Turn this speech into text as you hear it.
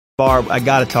Barr, I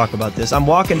got to talk about this. I'm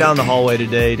walking down the hallway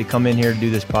today to come in here to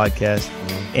do this podcast,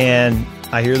 and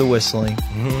I hear the whistling,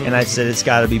 and I said, it's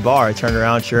got to be Barr. I turned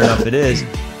around, sure enough, it is.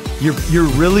 You're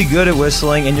really good at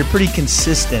whistling, and you're pretty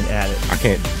consistent at it. I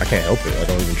can't help it. I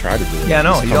don't even try to do it. Yeah,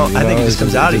 no, you don't. I think it just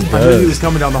comes out of you. I knew he was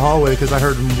coming down the hallway because I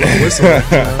heard him whistling.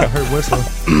 I heard whistling.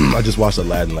 I just watched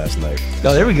Aladdin last night.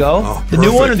 Oh, there we go. Oh, the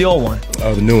new one or the old one?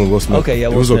 Oh, the new one, Will Smith. Okay, yeah, it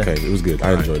Will was Smith. okay. It was good.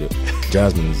 I enjoyed it.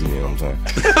 Jasmine's, you know what I'm saying?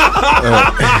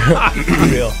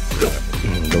 Real.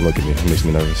 Don't look at me. It makes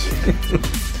me nervous.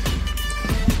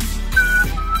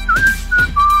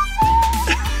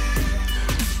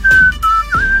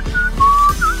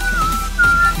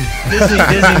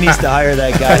 Disney needs to hire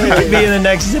that guy. He could be in the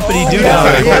next Zippity Doo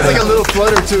Dah. He has like a little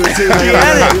flutter to it too. He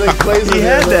had it. Like plays He with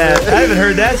had it a that. little bit. I haven't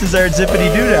heard that since I heard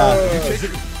Zippity Doo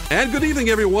Dah. And good evening,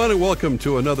 everyone, and welcome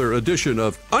to another edition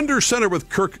of Under Center with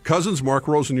Kirk Cousins. Mark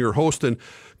Rosen, your host. And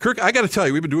Kirk, I got to tell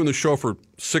you, we've been doing this show for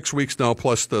 6 weeks now,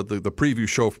 plus the preview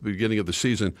show for the beginning of the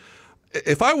season.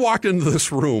 If I walked into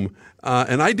this room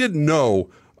and I didn't know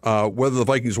whether the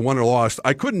Vikings won or lost,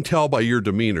 I couldn't tell by your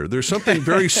demeanor. There's something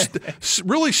very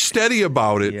really steady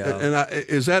about it. Yeah. And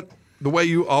is that the way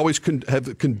you always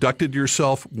have conducted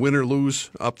yourself, win or lose,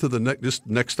 up to the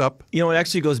next up? You know, it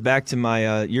actually goes back to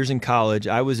my years in college.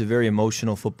 I was a very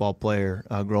emotional football player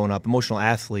growing up, emotional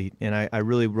athlete, and I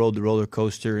really rode the roller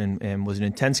coaster and was an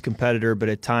intense competitor, but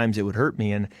at times it would hurt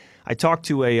me. And I talked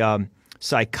to a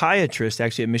psychiatrist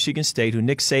actually at Michigan State who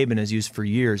Nick Saban has used for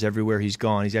years everywhere he's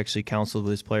gone. He's actually counseled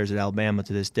with his players at Alabama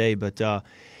to this day. But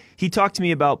he talked to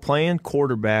me about playing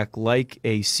quarterback like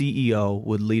a CEO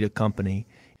would lead a company.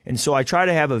 And so I try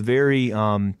to have a very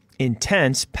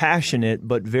intense, passionate,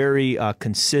 but very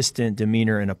consistent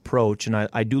demeanor and approach. And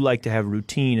I do like to have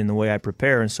routine in the way I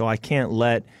prepare. And so I can't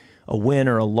let a win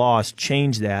or a loss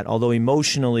change that. Although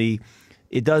emotionally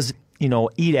it does,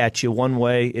 eat at you one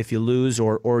way if you lose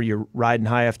or you're riding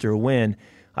high after a win.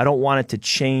 I don't want it to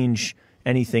change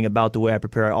anything about the way I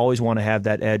prepare. I always want to have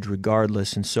that edge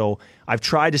regardless. And so I've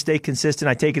tried to stay consistent.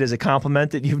 I take it as a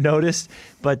compliment that you've noticed.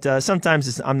 But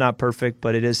sometimes I'm not perfect,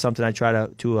 but it is something I try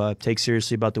to take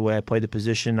seriously about the way I play the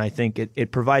position. I think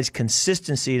it provides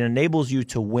consistency. It enables you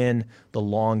to win the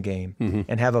long game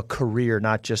and have a career,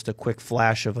 not just a quick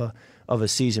flash of a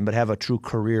season, but have a true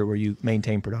career where you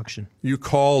maintain production. You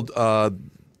called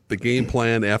the game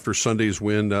plan after Sunday's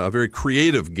win a very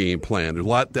creative game plan. There's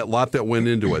a lot that went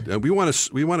into it, and we want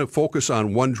to focus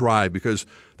on one drive because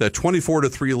that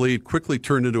 24-3 lead quickly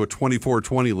turned into a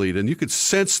 24-20 lead, and you could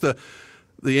sense the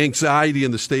anxiety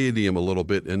in the stadium a little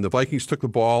bit. And the Vikings took the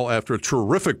ball after a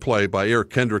terrific play by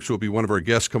Kendricks, who will be one of our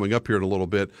guests coming up here in a little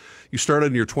bit. You started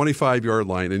on your 25-yard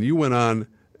line, and you went on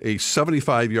a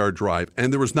 75-yard drive,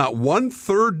 and there was not one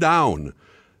third down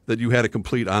that you had to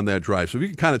complete on that drive. So if you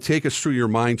can kind of take us through your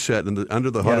mindset and under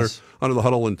the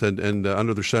huddle and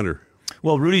under the center.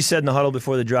 Well, Rudy said in the huddle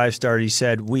before the drive started, he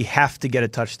said, we have to get a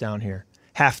touchdown here.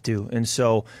 Have to. And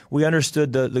so we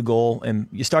understood the goal, and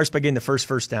it starts by getting the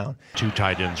first down. Two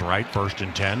tight ends right, 1st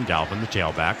and 10, Dalvin the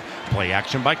tailback. Play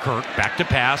action by Kirk, back to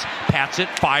pass, pats it,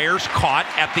 fires, caught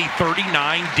at the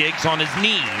 39, digs on his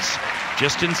knees.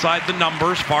 Just inside the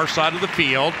numbers, far side of the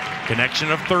field,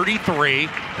 connection of 33.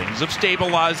 Things have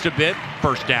stabilized a bit,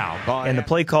 first down. And the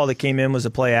play call that came in was a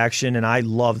play action, and I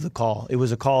loved the call. It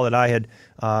was a call that I had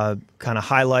kind of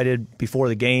highlighted before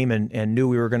the game and knew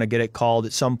we were going to get it called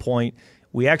at some point.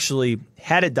 We actually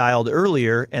had it dialed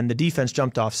earlier, and the defense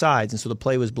jumped off sides, and so the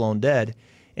play was blown dead.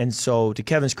 And so to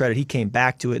Kevin's credit, he came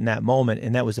back to it in that moment,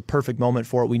 and that was the perfect moment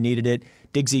for it. We needed it.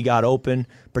 Diggsy got open.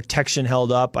 Protection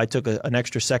held up. I took an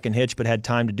extra second hitch but had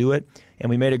time to do it, and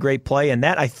we made a great play. And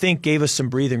that, I think, gave us some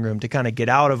breathing room to kind of get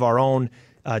out of our own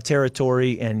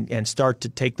territory and start to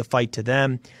take the fight to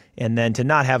them. And then to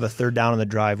not have a third down on the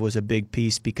drive was a big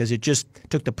piece because it just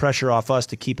took the pressure off us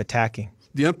to keep attacking.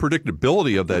 The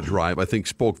unpredictability of that drive, I think,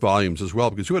 spoke volumes as well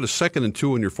because you had a 2nd and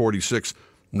 2 in your 46.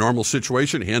 Normal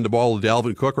situation, hand the ball to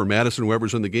Dalvin Cook or Madison,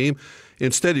 whoever's in the game.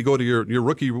 Instead, you go to your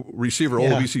rookie receiver,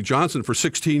 Olabisi Johnson, for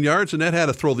 16 yards, and that had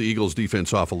to throw the Eagles'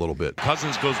 defense off a little bit.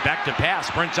 Cousins goes back to pass,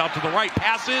 sprints out to the right,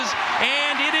 passes,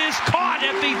 and it is caught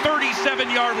at the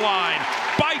 37-yard line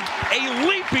by a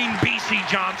leaping BC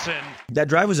Johnson. That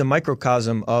drive was a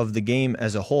microcosm of the game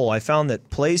as a whole. I found that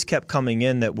plays kept coming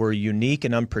in that were unique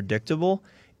and unpredictable,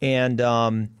 and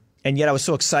yet I was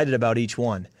so excited about each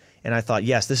one. And I thought,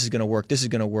 yes, this is going to work. This is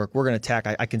going to work. We're going to attack.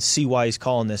 I can see why he's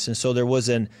calling this. And so there was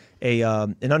an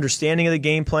understanding of the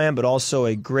game plan, but also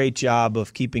a great job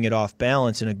of keeping it off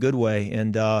balance in a good way.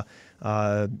 And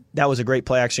that was a great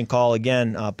play action call.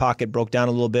 Again, pocket broke down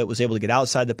a little bit, was able to get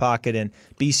outside the pocket, and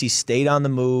BC stayed on the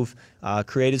move,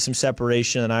 created some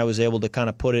separation, and I was able to kind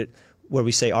of put it where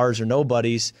we say ours or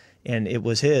nobody's, and it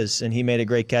was his, and he made a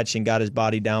great catch and got his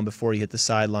body down before he hit the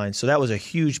sideline. So that was a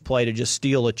huge play to just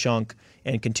steal a chunk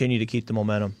and continue to keep the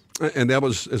momentum. And that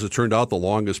was, as it turned out, the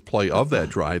longest play of that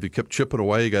drive. He kept chipping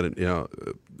away. He got it.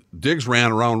 Diggs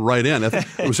ran around right in.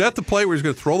 Was that the play where he was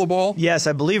going to throw the ball? Yes,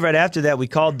 I believe right after that we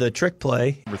called the trick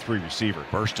play. Number 3 receiver.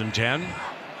 1st and 10.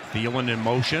 Thielen in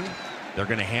motion. They're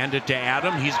going to hand it to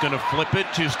Adam. He's going to flip it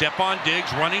to Stephon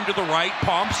Diggs, running to the right,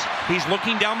 pumps. He's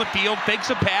looking down the field, fakes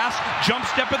a pass, jump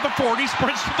step at the 40,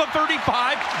 sprints to the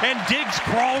 35, and Diggs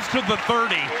crawls to the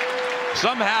 30.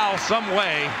 Somehow, some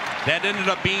way, that ended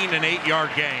up being an 8-yard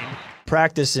gain.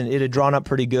 Practice, and it had drawn up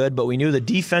pretty good, but we knew the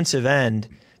defensive end,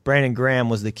 Brandon Graham,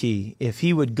 was the key. If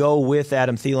he would go with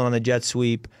Adam Thielen on the jet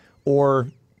sweep or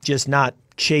just not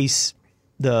chase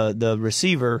the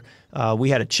receiver, we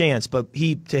had a chance. But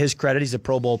he, to his credit, he's a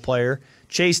Pro Bowl player,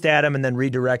 chased Adam and then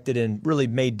redirected and really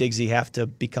made Diggsy have to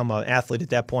become an athlete at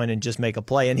that point and just make a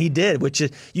play. And he did, which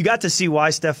is, you got to see why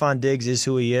Stephon Diggs is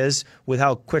who he is with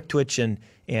how quick twitch and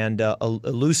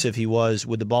elusive he was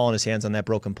with the ball in his hands on that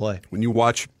broken play. When you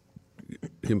watch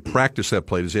him practice that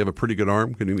play, does he have a pretty good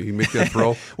arm? Can he make that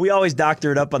throw? We always doctor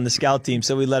it up on the scout team,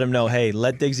 so we let him know, hey,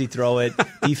 let Diggsy throw it.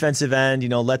 Defensive end,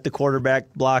 let the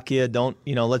quarterback block you. Don't,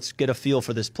 let's get a feel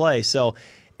for this play. So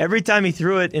every time he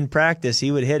threw it in practice,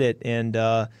 he would hit it, and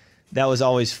that was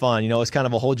always fun. It's kind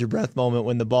of a hold your breath moment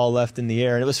when the ball left in the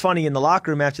air. And it was funny, in the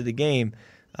locker room after the game,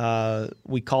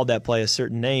 we called that play a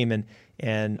certain name,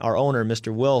 and our owner,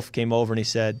 Mr. Wilf, came over and he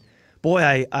said,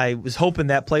 boy, I was hoping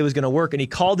that play was going to work, and he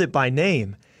called it by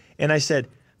name. And I said,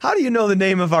 how do you know the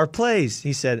name of our plays?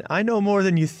 He said, I know more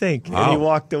than you think. Wow. And he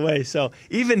walked away. So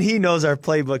even he knows our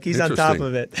playbook. He's on top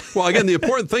of it. Well, again, the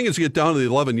important thing is to get down to the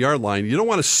 11-yard line. You don't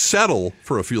want to settle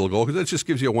for a field goal because that just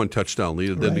gives you a one-touchdown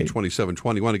lead. That'd be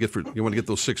 27-20. You want to get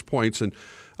those 6 points. And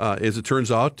as it turns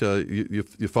out, you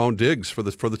found Diggs for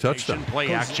the touchdown.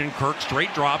 Play action, Kirk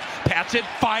straight drop, pats it,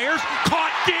 fires,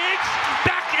 caught Diggs,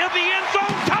 back in the end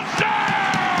zone, touchdown!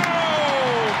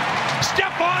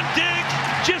 Stephon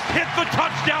Diggs just hit the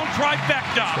touchdown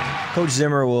trifecta. Coach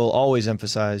Zimmer will always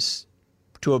emphasize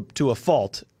to a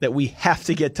fault that we have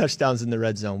to get touchdowns in the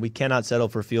red zone. We cannot settle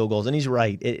for field goals, and he's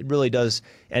right. It really does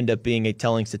end up being a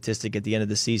telling statistic at the end of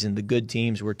the season. The good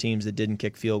teams were teams that didn't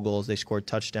kick field goals. They scored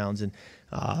touchdowns, and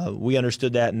we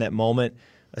understood that in that moment,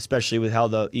 especially with how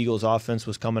the Eagles' offense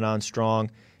was coming on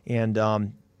strong. And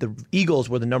the Eagles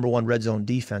were the number 1 red zone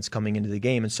defense coming into the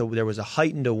game, and so there was a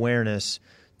heightened awareness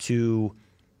to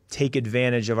take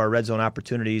advantage of our red zone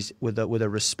opportunities with a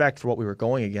respect for what we were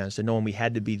going against, and knowing we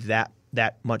had to be that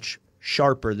much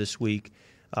sharper this week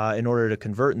in order to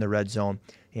convert in the red zone.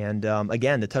 And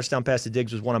again, the touchdown pass to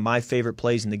Diggs was one of my favorite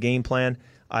plays in the game plan.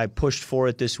 I pushed for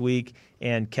it this week,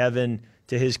 and Kevin,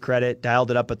 to his credit,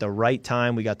 dialed it up at the right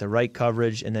time. We got the right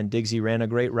coverage, and then Diggsy ran a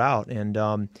great route. And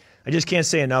I just can't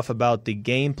say enough about the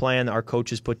game plan our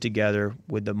coaches put together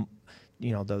with the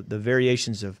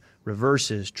variations of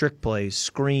reverses, trick plays,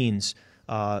 screens,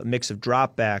 mix of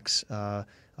dropbacks,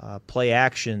 play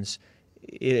actions.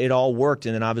 It all worked,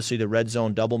 and then obviously the red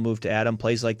zone double move to Adam,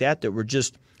 plays like that were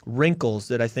just wrinkles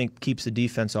that I think keeps the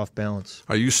defense off balance.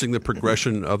 Are you seeing the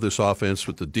progression of this offense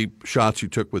with the deep shots you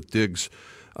took with Diggs,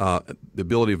 the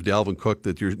ability of Dalvin Cook,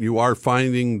 that you are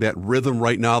finding that rhythm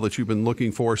right now that you've been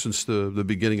looking for since the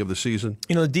beginning of the season?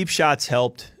 The deep shots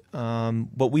helped.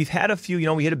 But we've had a few.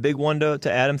 We hit a big one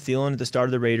to Adam Thielen at the start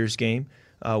of the Raiders game.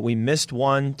 We missed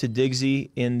one to Diggsy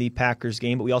in the Packers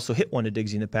game, but we also hit one to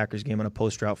Diggsy in the Packers game on a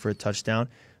post route for a touchdown.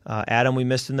 Adam we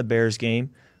missed in the Bears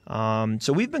game.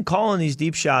 So we've been calling these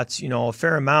deep shots, a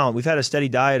fair amount. We've had a steady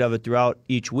diet of it throughout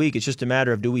each week. It's just a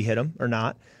matter of, do we hit them or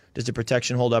not? Does the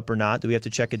protection hold up or not? Do we have to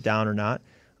check it down or not?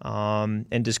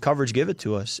 And does coverage give it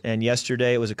to us? And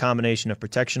yesterday it was a combination of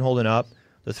protection holding up,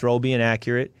 the throw being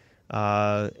accurate,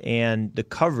 and the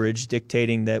coverage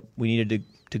dictating that we needed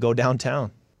to go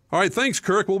downtown. All right, thanks,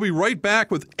 Kirk. We'll be right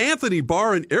back with Anthony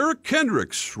Barr and Eric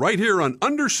Kendricks right here on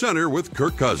Under Center with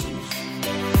Kirk Cousins.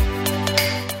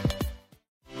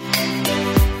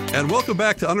 And welcome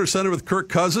back to Under Center with Kirk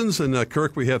Cousins. And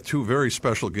Kirk, we have 2 very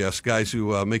special guests, guys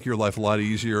who make your life a lot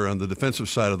easier on the defensive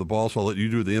side of the ball. So I'll let you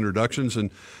do the introductions and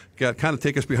kind of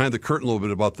take us behind the curtain a little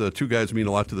bit about the 2 guys who mean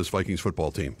a lot to this Vikings football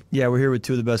team. Yeah, we're here with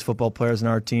 2 of the best football players in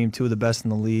our team, 2 of the best in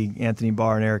the league, Anthony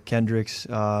Barr and Eric Kendricks,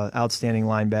 outstanding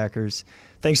linebackers.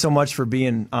 Thanks so much for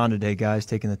being on today, guys,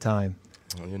 taking the time.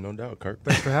 Oh, yeah, no doubt, Kirk.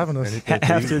 Thanks for having us.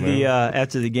 After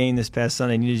the game this past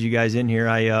Sunday, I needed you guys in here.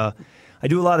 I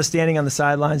do a lot of standing on the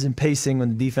sidelines and pacing when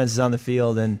the defense is on the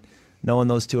field, and knowing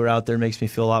those 2 are out there makes me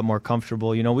feel a lot more comfortable.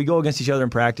 We go against each other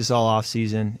in practice all off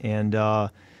season, and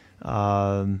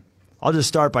I'll just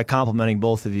start by complimenting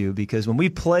both of you because when we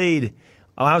played,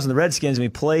 I was in the Redskins and we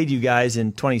played you guys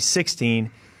in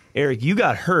 2016. Eric, you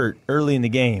got hurt early in the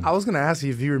game. I was going to ask you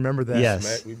if you remember that.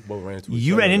 Yes. We both ran into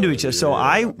You ran into each other. So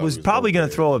I was probably going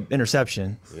to throw an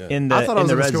interception in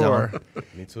the red zone.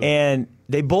 Me too. And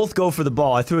they both go for the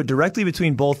ball. I threw it directly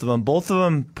between both of them. Both of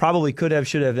them probably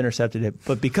should have intercepted it.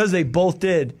 But because they both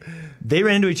did, they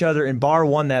ran into each other, and Barr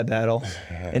won that battle.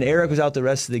 And Eric was out the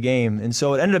rest of the game. And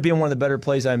so it ended up being one of the better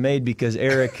plays I made because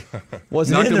Eric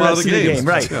wasn't in the rest of the game.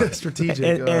 Right. Strategic.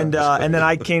 And then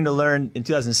I came to learn in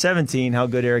 2017 how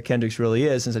good Eric Kendricks really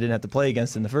is since I didn't have to play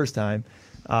against him the first time.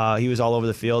 He was all over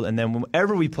the field. And then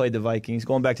whenever we played the Vikings,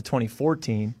 going back to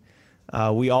 2014,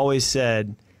 we always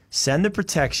said, send the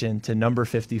protection to number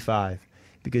 55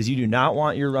 because you do not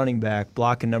want your running back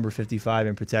blocking number 55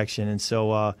 in protection. And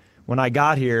so when I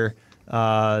got here,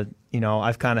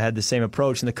 I've kind of had the same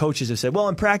approach. And the coaches have said, well,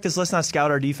 in practice, let's not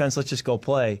scout our defense. Let's just go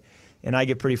play. And I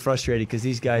get pretty frustrated because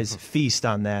these guys feast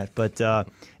on that. But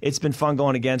it's been fun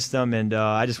going against them, and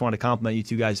I just want to compliment you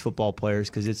two guys, football players,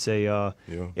 because it's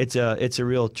a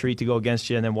real treat to go against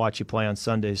you and then watch you play on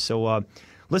Sundays. So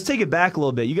let's take it back a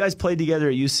little bit. You guys played together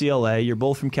at UCLA. You're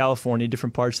both from California,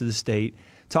 different parts of the state.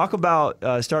 Talk about,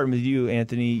 starting with you,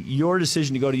 Anthony, your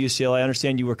decision to go to UCLA. I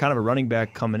understand you were kind of a running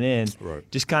back coming in. Right.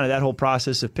 Just kind of that whole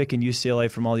process of picking UCLA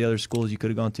from all the other schools you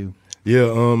could have gone to.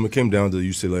 Yeah, it came down to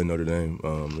UCLA and Notre Dame.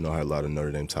 I had a lot of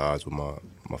Notre Dame ties with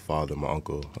my father, my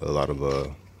uncle, a lot of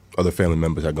other family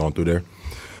members had gone through there.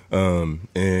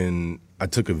 And I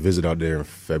took a visit out there in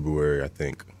February, I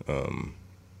think, and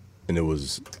it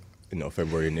was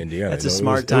February in Indiana. That's a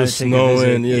smart time to take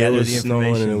snowing, a visit. Yeah, it was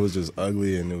snowing, and it was just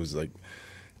ugly, and it was like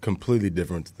completely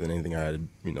different than anything I had,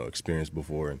 experienced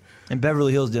before. And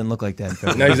Beverly Hills didn't look like that in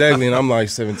February. No, exactly, and I'm like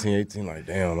 17, 18, like,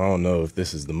 damn, I don't know if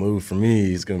this is the move for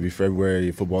me. It's going to be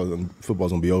February. Football's going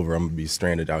to be over. I'm going to be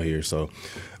stranded out here. So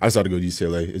I decided to go to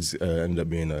UCLA. It ended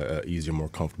up being an easier, more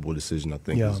comfortable decision, I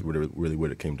think, is really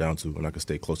what it came down to. And I could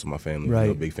stay close to my family,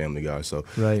 right. Big family guy. So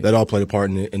that all played a part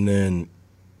in it. And then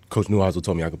Coach Newhouse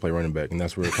told me I could play running back, and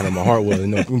that's where kind of my heart was.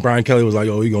 Brian Kelly was like,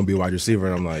 "Oh, you're gonna be a wide receiver,"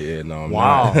 and I'm like, "Yeah, no, I'm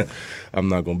not. I'm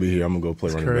not gonna be here. I'm gonna go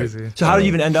play running back." So how did you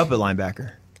even end up at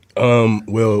linebacker?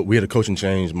 Well, we had a coaching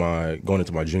change going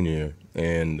into my junior year,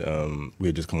 and we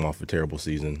had just come off a terrible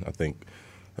season. I think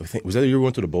was that the year we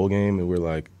went to the bowl game, and we're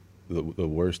like the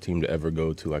worst team to ever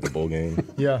go to like a bowl game.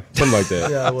 Yeah, something like that.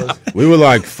 Yeah, it was. We were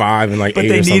like 5 and like but 8.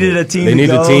 They or needed something. a team. They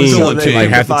needed a team. So like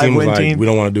half the team was like, team. "We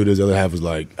don't want to do this." The other half was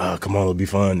like, "Oh, come on, it'll be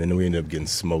fun." And then we ended up getting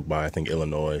smoked by I think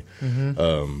Illinois.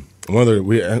 Mm-hmm.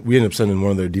 We ended up sending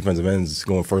one of their defensive ends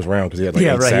going first round because he had like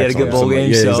 8 sacks. He had a good bowl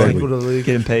game, so exactly.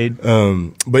 Getting paid.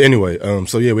 But anyway,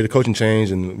 so yeah, we had a coaching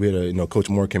change, and we had Coach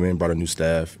Moore came in, brought a new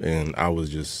staff, and I was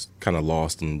just kind of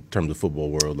lost in terms of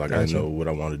football world. Like I didn't know what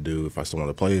I wanted to do, if I still want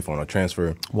to play, if I want to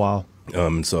transfer. Wow.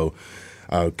 And so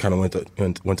I kind of went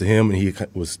to him, and he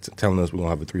was telling us we're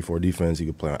going to have a 3-4 defense. You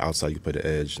could play on outside, you could play the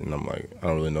edge. And I'm like, I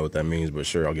don't really know what that means, but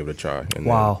sure, I'll give it a try. And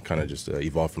then kind of just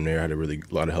evolved from there. I had a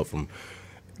lot of help from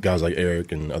guys like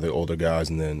Eric and other older guys,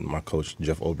 and then my coach,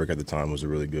 Jeff Olbrich, at the time was a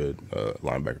really good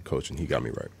linebacker coach, and he got me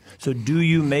right. So do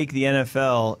you make the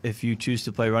NFL if you choose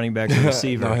to play running back or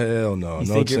receiver? No, hell no. You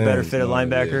think you're better fit at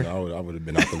linebacker? Yeah, no, I would have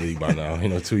been out the league by now.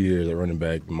 2 years at running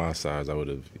back, my size, I would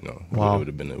have, it would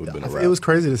have been a wrap. It was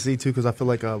crazy to see, too, because I feel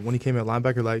like when he came at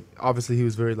linebacker, like, obviously he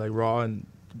was very, like, raw and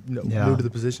new to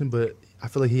the position, but I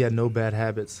feel like he had no bad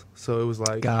habits. So it was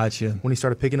like, gotcha. When he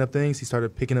started picking up things, he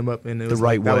started picking them up, and it was the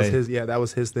right like, way. That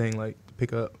was his thing, like, to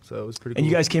pick up. So it was pretty cool. And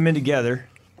you guys came in together,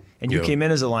 and you came in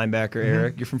as a linebacker,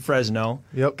 Eric. You're from Fresno.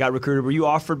 Yep. Got recruited. Were you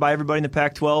offered by everybody in the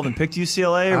Pac-12 and picked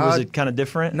UCLA, or was it kind of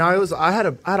different? No, it was. I had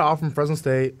an offer from Fresno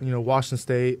State, Washington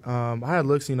State. I had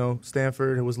looks,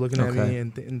 Stanford was looking at me,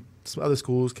 and some other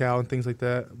schools, Cal and things like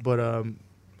that. But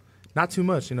not too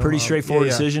much, Pretty straightforward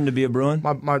decision to be a Bruin.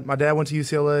 My dad went to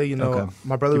UCLA.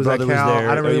 My brother was at Cal.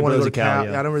 I didn't really want to go to Cal. I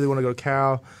didn't really want to go to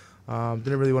Cal.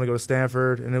 Didn't really want to go to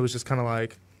Stanford, and it was just kind of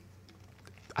like,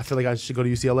 I feel like I should go to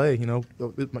UCLA.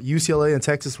 UCLA and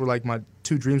Texas were like my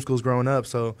 2 dream schools growing up.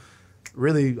 So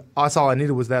really, that's all I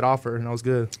needed was that offer, and I was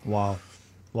good. Wow.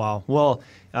 Well,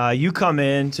 you come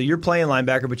in, so you're playing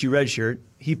linebacker, but you redshirt.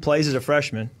 He plays as a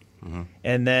freshman. Mm-hmm.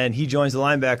 And then he joins the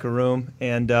linebacker room,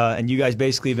 and you guys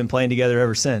basically have been playing together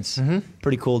ever since. Mm-hmm.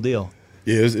 Pretty cool deal.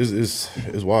 Yeah,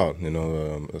 it's wild. I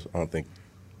don't think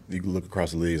you can look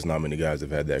across the league. There's not many guys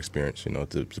that have had that experience.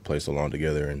 To play so long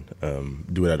together and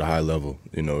do it at a high level.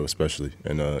 Especially,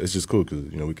 and it's just cool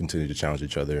because we continue to challenge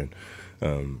each other,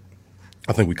 and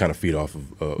I think we kind of feed off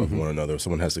of one another. If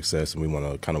someone has success and we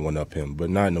want to kind of one-up him, but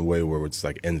not in a way where it's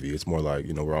like envy. It's more like,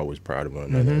 we're always proud of one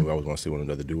another. And we always want to see one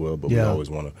another do well, but we always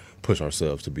want to push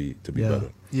ourselves to be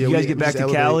better. Yeah, you guys get back to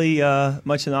Cali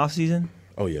much in the offseason?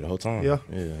 Oh yeah, the whole time. Yeah.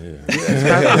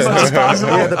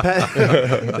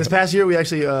 This past year we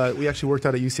actually worked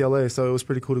out at UCLA, so it was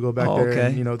pretty cool to go back there. Okay.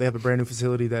 And, they have a brand new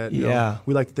facility that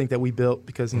we like to think that we built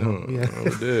because we did.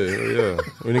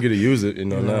 We didn't get to use it,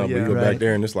 now. But you go back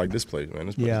there and it's like this place, man.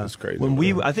 This place is crazy.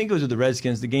 When I think it was with the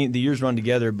Redskins. The years run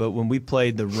together, but when we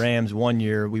played the Rams one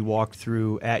year, we walked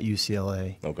through at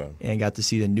UCLA. Okay. And got to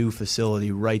see the new facility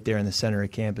right there in the center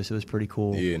of campus. It was pretty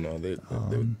cool. Yeah, no,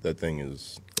 that thing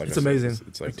is. Like it's amazing.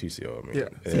 It's like TCO. I mean,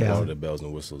 they have all the bells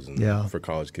and whistles, and for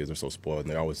college kids, they're so spoiled, and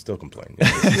they always still complain.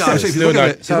 If you look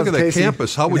at that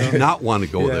campus, how would you not want to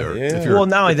go there? Yeah. Well,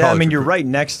 not only that, I mean, you're right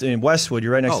next in Westwood.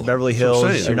 You're right next to Beverly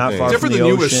Hills. You're not far different from the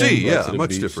than ocean. USC.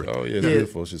 Much different. Oh yeah, it's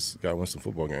beautiful. It's just got to win some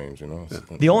football games,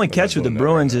 The only catch with the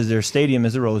Bruins is their stadium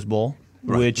is the Rose Bowl.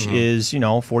 Right. Which is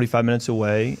 45 minutes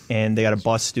away, and they got to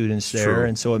bus students there,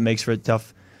 and so it makes for a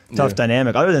tough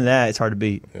dynamic. Other than that, it's hard to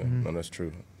beat. Yeah, no, that's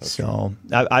true.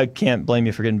 I can't blame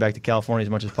you for getting back to California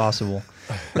as much as possible.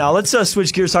 Now let's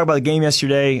switch gears, talk about the game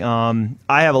yesterday.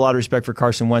 I have a lot of respect for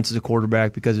Carson Wentz as a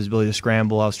quarterback because of his ability to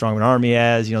scramble, how strong of an arm he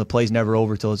has. The play's never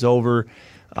over till it's over.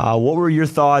 What were your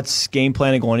thoughts, game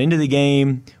planning going into the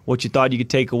game, what you thought you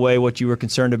could take away, what you were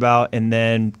concerned about, and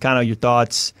then kind of your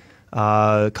thoughts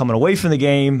coming away from the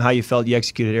game, how you felt you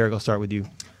executed? Eric, I'll start with you.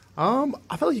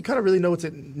 I feel like you kind of really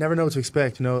never know what to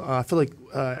expect. I feel like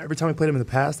every time we played them in the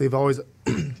past, they've always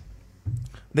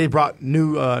they brought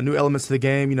new elements to the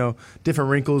game.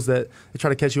 Different wrinkles that they try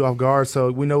to catch you off guard.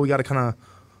 So we know we got to kind of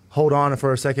hold on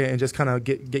for a second and just kind of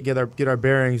get our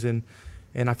bearings. And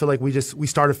I feel like we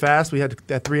started fast. We had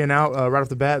that 3 and out right off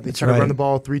the bat. They tried to run the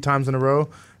ball 3 times in a row,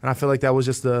 and I feel like that was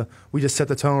we just set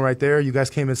the tone right there. You guys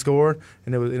came and scored,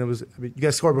 and it was you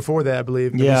guys scored before that, I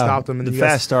believe. And we stopped them. And the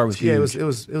fast start was huge. Yeah, it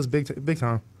was big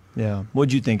time. Yeah,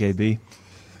 what'd you think, AB?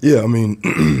 Yeah, I mean,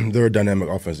 they're a dynamic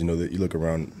offense. You look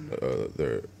around,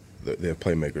 they have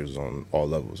playmakers on all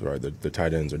levels, right? The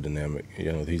tight ends are dynamic.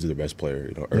 He's the best player,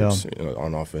 Ertz,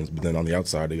 on offense. But then on the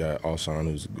outside, they got Alshon,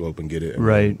 who's go up and get it.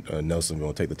 And Nelson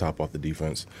going to take the top off the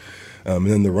defense. And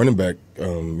then the running back,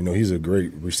 he's a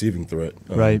great receiving threat.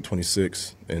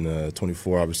 26 and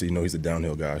 24, obviously, he's a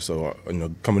downhill guy. So,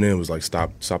 coming in was like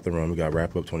stop the run. We got to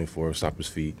wrap up 24, stop his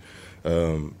feet.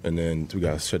 And then we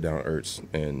got to shut down Ertz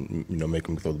and make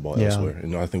him throw the ball elsewhere.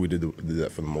 I think we did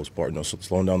that for the most part.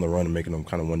 Slowing down the run and making them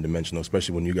kind of one-dimensional,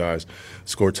 especially when you guys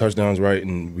score touchdowns, right?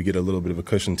 And we get a little bit of a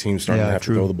cushion. Teams starting to have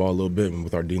to throw the ball a little bit, and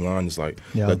with our D line, it's like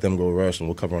let them go rush and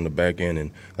we'll cover on the back end,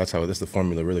 and that's the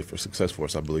formula really for success for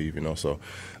us, I believe. So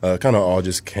kind of all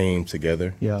just came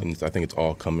together. And I think it's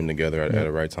all coming together at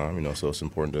the right time. So it's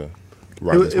important to.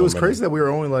 It was crazy that we were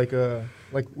only like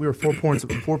we were 4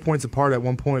 points apart at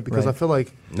one point because I feel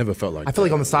like never felt like I feel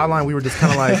like on the sideline we were just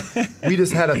kind of like we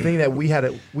just had a thing that we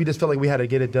just felt like we had to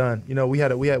get it done.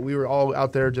 We were all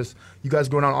out there just you guys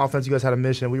going on offense, you guys had a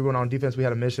mission. We were going on defense, we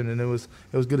had a mission, and it was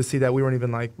good to see that we weren't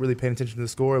even like really paying attention to the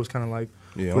score. It was kind of like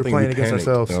we were playing against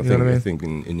ourselves. I think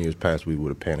in years past we would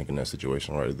have panicked in that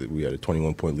situation, right? We had a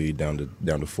 21-point lead down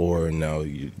to 4, and now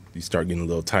you start getting a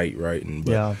little tight, right?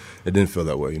 But it didn't feel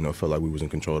that way. It felt like we was in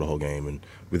control of the whole game, and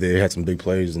they had some big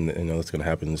plays, and that's going to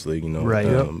happen in this league.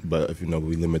 But if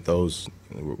we limit those,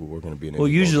 we're going to be in. Well,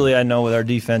 usually I know with our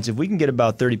defense, if we can get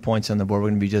about 30 points on the board, we're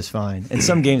going to be just fine. And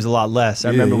some games a lot less. I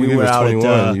remember we were out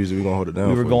at usually we're going to hold it down.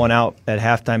 We were going out at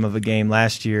halftime of a game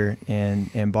last year,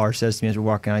 and Barr says to me as we're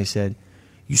walking out, he said,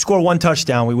 "You score 1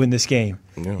 touchdown, we win this game."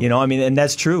 And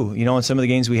that's true. In some of the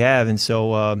games we have, and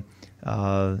so.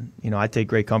 I take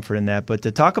great comfort in that. But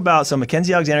to talk about, so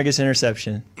Mackenzie Alexander gets an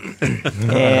interception,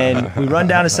 and we run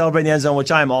down to celebrate in the end zone,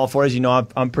 which I'm all for. As you know,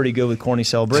 I'm pretty good with corny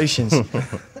celebrations.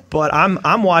 But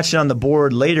I'm watching on the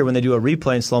board later when they do a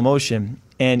replay in slow motion,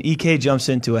 and EK jumps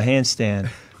into a handstand,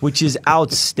 which is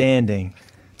outstanding.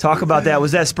 Talk about that.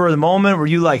 Was that spur of the moment? Were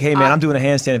you like, hey, man, I'm doing a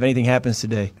handstand if anything happens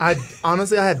today?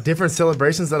 Honestly, I had different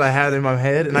celebrations that I had in my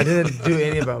head, and I didn't do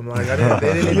any of them. They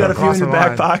didn't even you got a few in your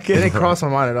back pocket? They didn't cross my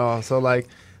mind at all. So,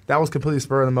 that was completely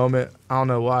spur of the moment. I don't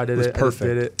know why I did it. It was perfect.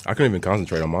 I just did it. I couldn't even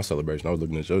concentrate on my celebration. I was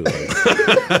looking at you like,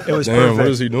 it was damn, perfect. What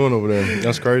is he doing over there?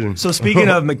 That's crazy. So speaking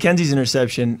of Mackenzie's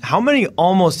interception, how many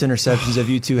almost interceptions have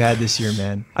you two had this year,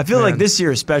 man? I feel like this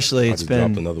year especially, you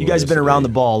guys have been around the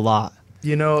ball a lot.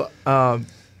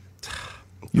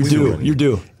 You're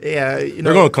due. Yeah,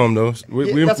 they're gonna come though.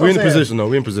 We're in position though.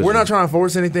 We're in position. We're not trying to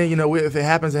force anything. If it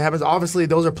happens, it happens. Obviously,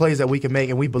 those are plays that we can make,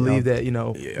 and we believe that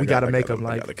we got to make them.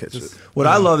 What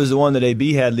I love is the one that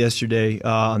AB had yesterday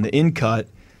on the in cut.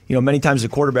 many times the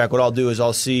quarterback, what I'll do is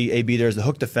I'll see AB there as the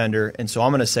hook defender, and so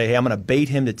I'm going to say, hey, I'm going to bait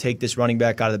him to take this running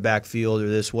back out of the backfield or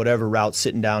this whatever route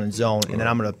sitting down in zone, and then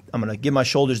I'm going to give my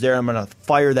shoulders there. I'm going to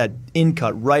fire that in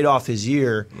cut right off his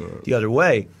ear the other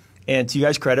way. And to you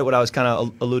guys' credit, what I was kind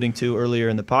of alluding to earlier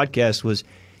in the podcast was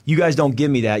you guys don't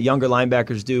give me that. Younger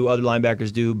linebackers do, other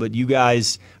linebackers do, but you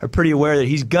guys are pretty aware that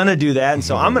he's going to do that, and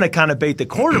so I'm going to kind of bait the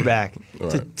quarterback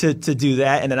to do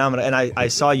that, and then I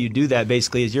saw you do that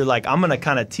basically. Is you're like, I'm going to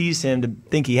kind of tease him to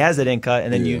think he has that in cut,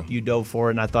 and then you dove for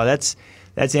it, and I thought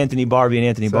that's Anthony Barr being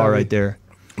Anthony Barr right there.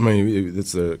 I mean,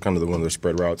 it's kind of one of the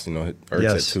spread routes.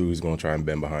 Ertz at 2, he's going to try and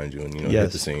bend behind you and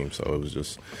hit the seam. So it was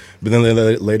just. But then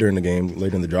later in the game,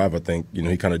 later in the drive, I think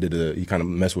he kind of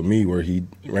messed with me where he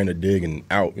ran a dig and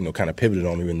out, kind of pivoted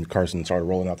on me when Carson started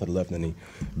rolling out to the left, and then he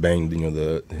banged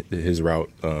his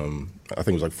route. I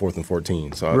think it was like 4th and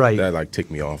 14. So that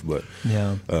ticked me off, but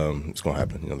it's going to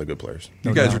happen. They're good players.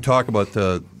 You guys were talking about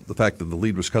the fact that the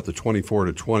lead was cut to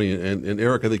 24-20, and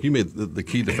Eric, I think you made the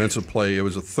key defensive play. It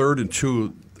was a 3rd and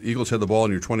 2. The Eagles had the ball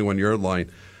on your 21-yard line,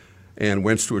 and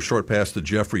Wentz to a short pass to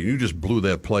Jeffrey. You just blew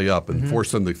that play up and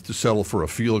forced them to settle for a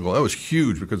field goal. That was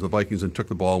huge because the Vikings then took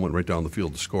the ball and went right down the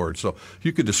field and scored. So if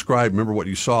you could remember what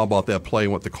you saw about that play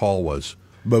and what the call was.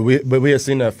 But we had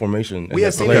seen that formation. We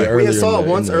had saw it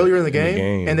once earlier in the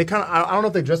game, and they kind of, I don't know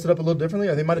if they dressed it up a little differently,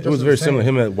 or they might have. It was very similar.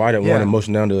 Him at wide at 1 and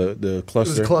motion down to the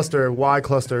cluster. It was wide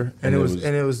cluster, and it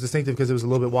was distinctive because it was a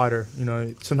little bit wider.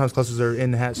 Sometimes clusters are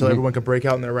in the hat, so everyone can break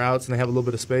out in their routes and they have a little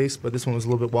bit of space. But this one was a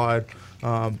little bit wide,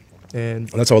 and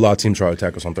that's how a lot of teams try to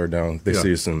attack us on 3rd down. They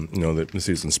see us in they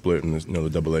see us in split and the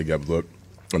double leg gap look.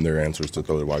 And their answers to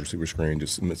throw the wide receiver screen,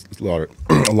 just it's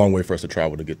a long way for us to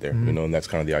travel to get there, and that's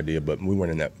kind of the idea. But we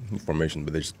weren't in that formation,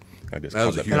 but they just, I guess.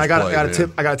 And I got a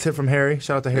tip. I got a tip from Harry.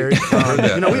 Shout out to Harry.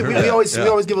 We always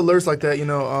give alerts like that,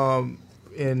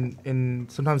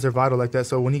 and sometimes they're vital like that.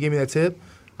 So when he gave me that tip,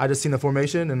 I just seen the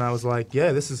formation, and I was like,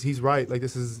 yeah, he's right. Like,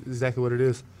 this is exactly what it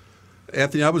is.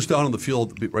 Anthony, I was down on the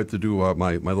field to do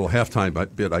my little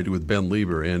halftime bit I do with Ben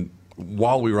Lieber, and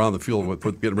while we were on the field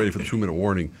getting ready for the 2-minute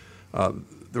warning.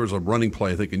 There was a running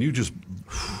play, I think, and you just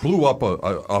blew up a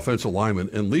offensive lineman.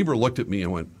 And Lieber looked at me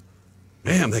and went,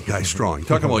 "Damn, that guy's strong."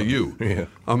 Talking about you. Yeah.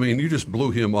 I mean, you just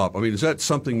blew him up. I mean, is that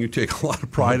something you take a lot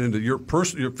of pride into, your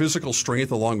physical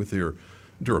strength along with your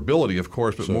durability, of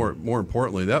course, but more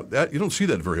importantly, that you don't see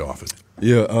that very often.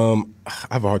 Yeah, I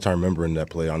have a hard time remembering that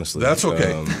play, honestly. That's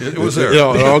okay. It was there. They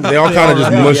all kind of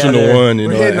just mush into one,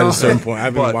 at a certain point.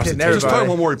 I've been watching the just talk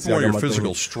about more your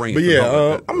physical strength. But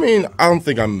yeah, I mean, I don't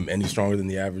think I'm any stronger than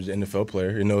the average NFL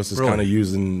player. It's just kind of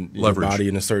using your body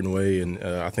in a certain way, and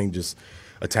I think just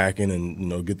attacking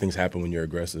and good things happen when you're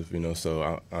aggressive.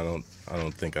 So I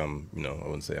don't think I'm I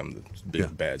wouldn't say I'm the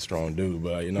big bad strong dude,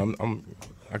 but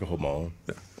I can hold my own.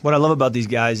 Yeah. What I love about these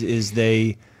guys is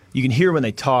you can hear when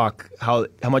they talk how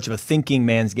much of a thinking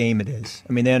man's game it is.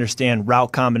 I mean, they understand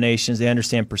route combinations, they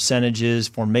understand percentages,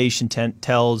 formation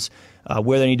tells,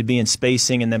 where they need to be in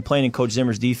spacing, and then playing in Coach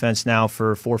Zimmer's defense now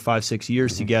for 4, 5, 6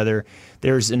 years together,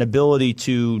 there's an ability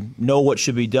to know what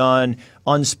should be done,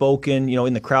 unspoken,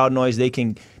 in the crowd noise, they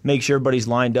can make sure everybody's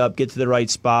lined up, get to the right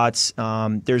spots.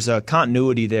 There's a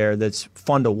continuity there that's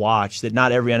fun to watch that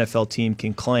not every NFL team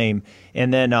can claim.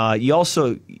 And then you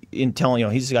also, in telling,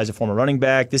 this guy's a former running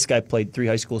back, this guy played 3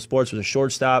 high school sports, was a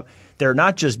shortstop. They're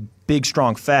not just big,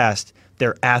 strong, fast,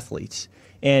 they're athletes.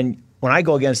 And when I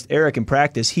go against Eric in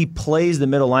practice, he plays the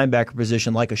middle linebacker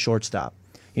position like a shortstop.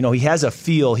 He has a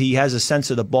feel. He has a sense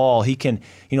of the ball. He can,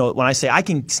 when I say I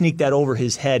can sneak that over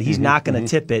his head, he's not going to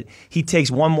tip it. He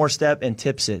takes one more step and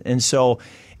tips it. And so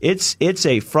it's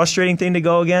a frustrating thing to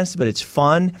go against, but it's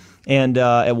fun. And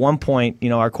at one point,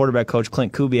 our quarterback coach,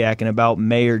 Clint Kubiak, in about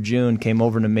May or June, came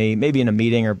over to me, maybe in a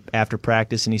meeting or after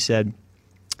practice, and he said,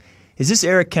 "Is this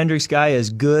Eric Kendricks guy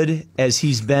as good as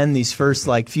he's been these first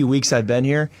few weeks I've been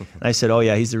here?" And I said, "Oh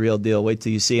yeah, he's the real deal. Wait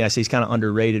till you see." And I say he's kind of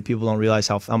underrated. People don't realize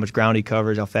how much ground he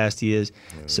covers, how fast he is.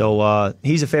 So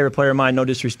he's a favorite player of mine. No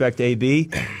disrespect to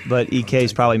AB, but EK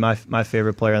is probably my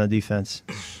favorite player on the defense.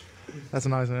 That's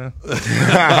nice, man.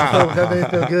 That made me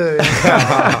feel good.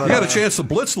 You got a chance to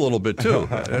blitz a little bit too,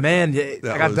 man.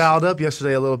 I got dialed up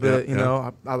yesterday a little bit.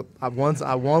 I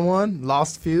won one,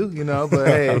 lost a few. But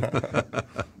hey,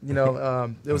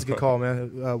 it was a good call, man.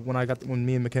 When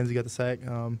me and Mackenzie got the sack,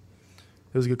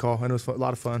 it was a good call, and it was a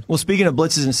lot of fun. Well, speaking of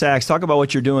blitzes and sacks, talk about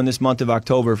what you're doing this month of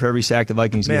October for every sack the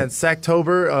Vikings get. Man,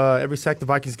 Sacktober, every sack the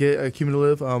Vikings get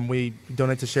cumulative. We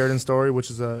donate to Sheridan Story,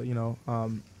 which is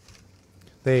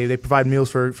They provide meals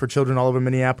for children all over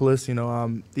Minneapolis.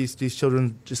 These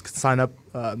children just sign up,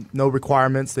 no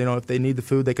requirements. If they need the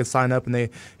food, they can sign up, and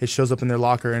it shows up in their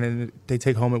locker, and then they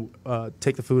take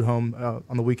the food home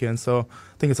on the weekend. So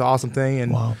I think it's an awesome thing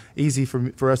and easy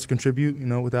for us to contribute.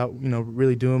 Without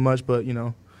really doing much, but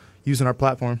using our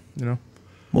platform.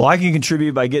 Well, I can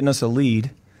contribute by getting us a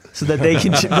lead, so that they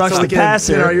can rush the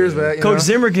passer. Coach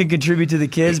Zimmer can contribute to the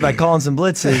kids by calling some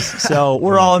blitzes. So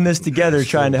we're all in this together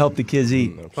trying to help the kids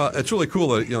eat. It's really cool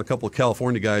that a couple of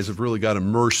California guys have really got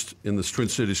immersed in the Twin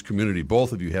Cities community.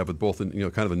 Both of you have, with both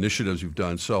kind of initiatives you've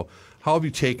done. So how have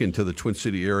you taken to the Twin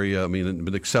City area? I mean, and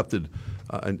been accepted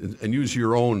and use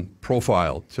your own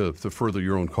profile to further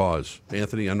your own cause.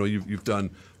 Anthony, I know you've done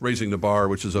Raising the Bar,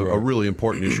 which is a really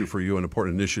important issue for you, an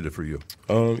important initiative for you.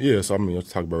 So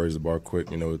let's talk about Raising the Bar quick.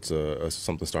 It's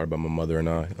something started by my mother and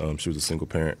I. She was a single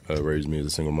parent, raised me as a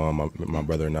single mom, my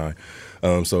brother and I.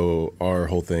 So our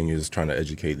whole thing is trying to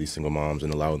educate these single moms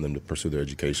and allowing them to pursue their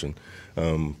education.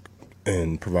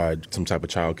 And provide some type of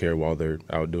child care while they're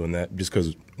out doing that. Just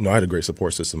because, I had a great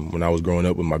support system when I was growing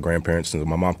up with my grandparents, and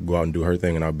my mom could go out and do her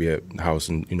thing, and I'd be at the house,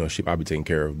 and I'd be taken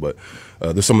care of. But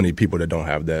there's so many people that don't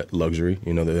have that luxury.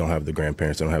 They don't have the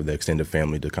grandparents, they don't have the extended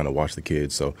family to kind of watch the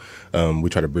kids. So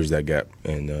we try to bridge that gap,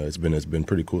 and it's been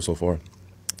pretty cool so far.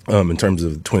 In terms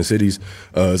of the Twin Cities,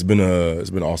 it's been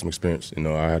an awesome experience.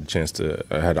 I had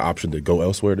the option to go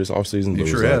elsewhere this off season. You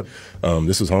sure have.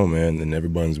 This is home, man, and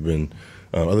everyone's been.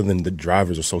 Other than the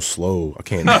drivers are so slow, I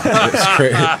can't. It's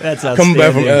crazy. That's coming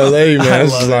back from LA, man.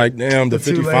 It's just like, damn, the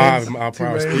 55 mile per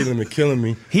hour speed limit killing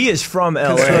me. He is from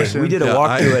LA. We did a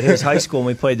walkthrough at his high school when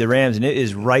we played the Rams, and it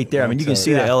is right there. I mean, you can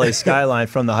see the LA skyline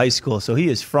from the high school. So he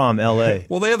is from LA.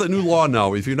 Well, they have that new law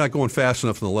now. If you're not going fast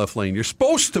enough in the left lane, you're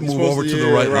supposed to move over to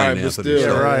the right lane, Anthony.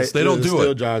 They don't do it.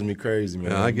 Still drives me crazy,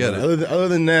 man. I get it. Other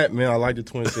than that, man, I like the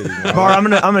Twin Cities. Barr, I'm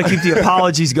gonna keep the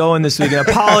apologies going this week and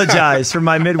apologize for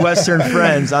my Midwestern friends.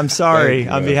 I'm sorry.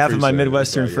 On behalf of my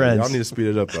Midwestern friends. Y'all need to speed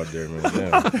it up out there,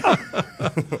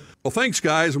 man. Well, thanks,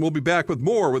 guys, and we'll be back with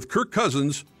more with Kirk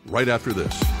Cousins right after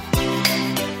this.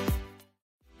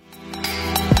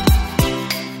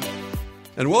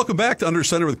 And welcome back to Under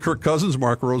Center with Kirk Cousins,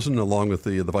 Mark Rosen, along with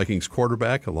the Vikings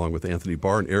quarterback, along with Anthony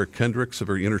Barr and Eric Kendricks. A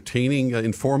very entertaining,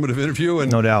 informative interview.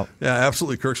 And no doubt. Yeah,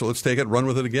 absolutely, Kirk. So let's take it, run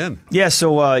with it again. Yeah,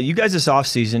 so you guys this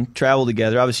offseason traveled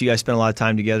together. Obviously, you guys spent a lot of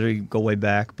time together. You go way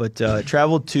back. But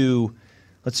traveled to,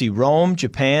 Rome,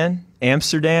 Japan,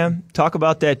 Amsterdam. Talk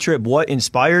about that trip. What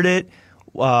inspired it?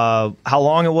 How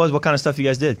long it was? What kind of stuff you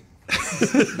guys did?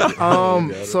 I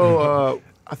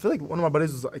feel like one of my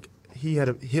buddies was like,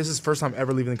 his first time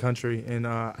ever leaving the country, and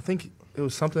I think it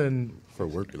was something for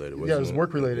work related. Yeah, it was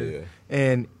work related, yeah.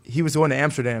 And he was going to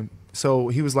Amsterdam, so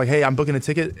he was like, "Hey, I'm booking a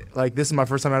ticket. Like, this is my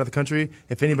first time out of the country.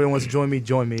 If anybody wants to join me,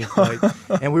 join me." Like,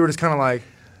 and we were just kind of like,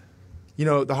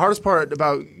 the hardest part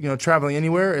about traveling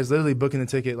anywhere is literally booking the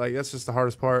ticket. Like, that's just the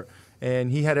hardest part.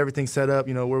 And he had everything set up,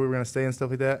 where we were going to stay and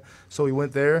stuff like that. So we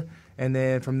went there. And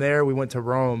then from there, we went to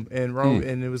Rome,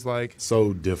 and it was like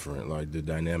so different, like the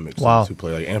dynamics to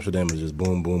play. Like Amsterdam is just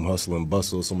boom, boom, hustle and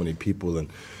bustle, so many people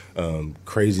and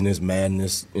craziness,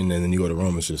 madness, and then you go to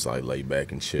Rome, it's just like laid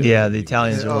back and chill. Yeah, the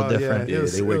Italians are a little different. Yeah,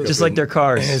 they wake up just like their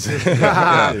cars.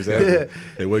 Exactly.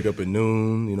 They wake up at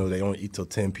noon. They don't eat till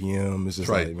 10 p.m. It's just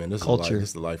like, man, this culture. This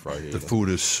is the life right here. The food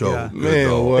is so good.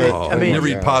 Man, what? I mean, never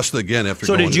eat pasta again after.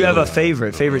 So did you have a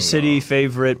favorite city,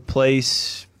 favorite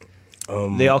place?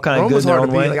 They all kind of good in their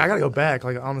own way. Like, I gotta go back.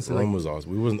 Like, honestly, Rome was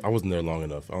awesome. I wasn't there long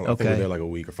enough. I think we were there like a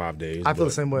week or 5 days. I feel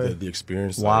the same way. The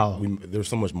experience. Wow. There's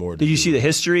so much more. Did you see the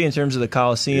history in terms of the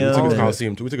Coliseum? Yeah, we took the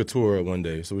Coliseum. We took a tour one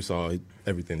day, so we saw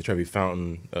everything: the Trevi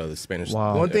Fountain, the Spanish.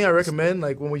 Wow. One thing I recommend,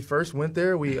 like when we first went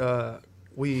there, we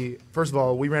first of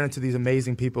all we ran into these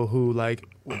amazing people who like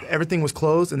everything was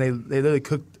closed and they literally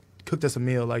cooked us a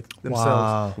meal like themselves.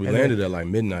 Wow. We landed at like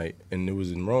midnight, and it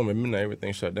was in Rome at midnight.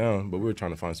 Everything shut down, but we were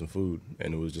trying to find some food,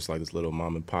 and it was just like this little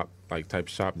mom and pop like type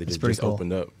shop. They just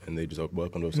opened up, and they just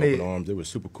welcomed us open arms. It was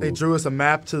super cool. They drew us a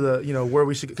map to the where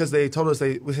we should, because they told us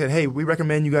we said, hey, we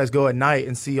recommend you guys go at night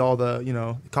and see all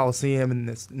the Coliseum and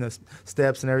the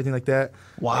steps and everything like that.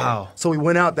 Wow. So we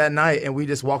went out that night and we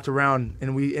just walked around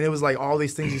and it was like all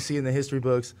these things you see in the history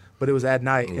books, but it was at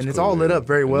night and it's all lit up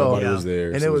very well. Nobody was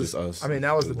there, and so it was just us. I mean,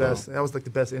 that was the best. That was like the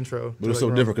best intro. But it was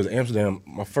so different because Amsterdam,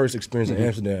 my first experience in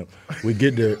Amsterdam, we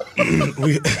get there,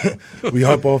 we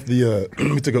hop off the,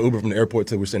 we took an Uber from the airport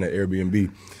till we're staying at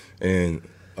Airbnb, and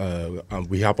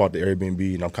we hop off the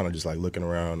Airbnb, and I'm kind of just like looking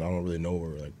around. I don't really know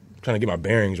where, like trying to get my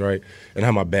bearings right, and I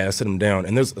have my bag, sit them down,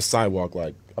 and there's a sidewalk.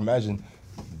 Like imagine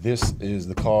this is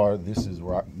the car, this is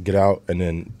where I get out, and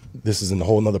then this is in a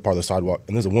whole other part of the sidewalk,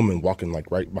 and there's a woman walking like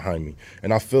right behind me,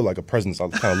 and I feel like a presence. I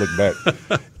kind of look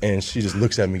back, and she just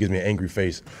looks at me, gives me an angry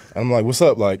face. I'm like, "What's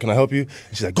up? Like, can I help you?" And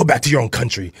she's like, "Go back to your own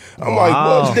country." I'm like,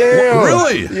 "Well, damn,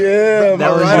 really? Yeah."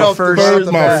 That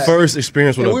was my first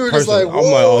experience with a person. Like, I'm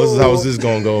like, "Oh, this is how this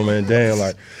gonna go, man." Damn,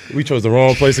 like we chose the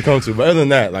wrong place to come to. But other than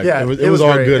that, like it was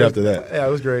all good after that. Yeah,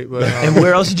 it was great. But, and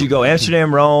where else did you go?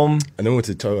 Amsterdam, Rome, and then went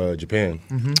to Japan.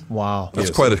 Mm-hmm. Wow, that's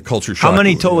quite a culture shock. How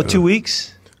many total? 2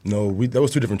 weeks? No, that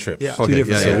was 2 different trips. Yeah, 2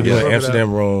 different. So we Yeah. went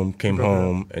Amsterdam, Rome, came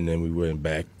home, and then we went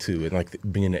back to it. Like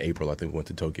beginning of April, I think we went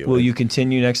to Tokyo. Will you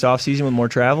continue next off season with more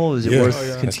travel? Is it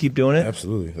worth to keep doing it?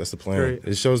 Absolutely, that's the plan. Great.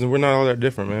 It shows that we're not all that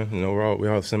different, man. You know,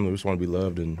 we're all similar. We just want to be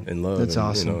loved and loved. That's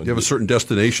awesome. You know, Do you have a certain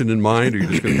destination in mind, or are you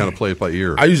just going to kind of play it by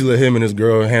ear? I usually let him and his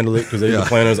girl handle it because they're the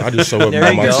planners. I just show up. There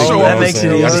you by go. myself. That makes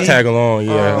it I easy. just tag along.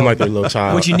 Yeah, I'm like their little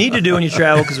child. What you need to do when you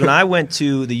travel, because when I went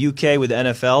to the UK with the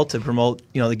NFL to promote,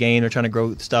 the game, they're trying to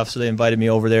grow stuff, so they invited me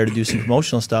over there to do some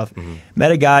promotional stuff.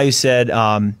 Met a guy who said,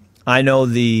 "I know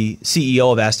the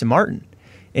CEO of Aston Martin,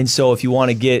 and so if you want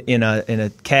to get in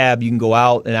a cab, you can go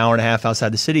out an hour and a half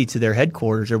outside the city to their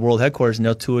headquarters, their world headquarters, and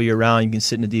they'll tour you around. You can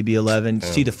sit in a DB11,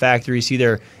 see the factory, see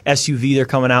their SUV they're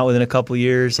coming out with in a couple of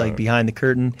years, like behind the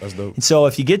curtain. That's dope. And so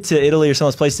if you get to Italy or some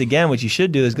of those places again, what you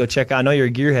should do is go check out. I know you're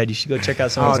a gearhead. You should go check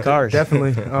out some of those cars.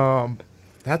 Definitely.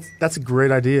 That's a great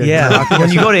idea. Yeah,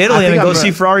 when you go to Italy, and go see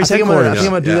Ferrari's headquarters. I think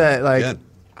I'm gonna do that. Like.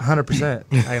 100%.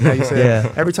 Like you said,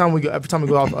 Yeah. every time we go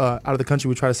out of the country,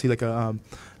 we try to see like a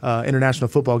international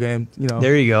football game.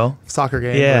 There you go. Soccer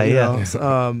game. Yeah, but,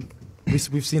 so,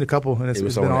 we've seen a couple, and it's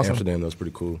been awesome. Amsterdam, that was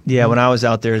pretty cool. Yeah, when I was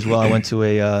out there as well, I went to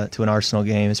an Arsenal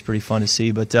game. It's pretty fun to see.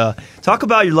 But talk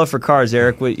about your love for cars,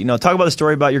 Eric. Talk about the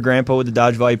story about your grandpa with the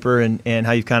Dodge Viper and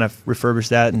how you've kind of refurbished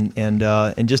that,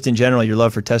 and just in general your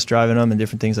love for test driving them and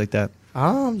different things like that.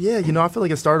 Yeah, I feel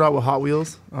like it started out with Hot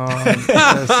Wheels.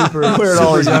 Super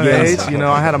young age.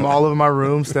 I had them all over my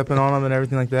room, stepping on them and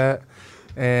everything like that.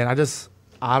 And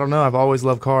I don't know. I've always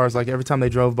loved cars. Like every time they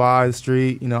drove by the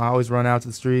street, I always run out to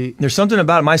the street. There's something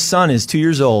about it. My son is 2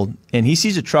 years old, and he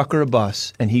sees a truck or a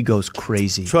bus, and he goes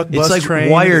crazy. Truck, it's bus, like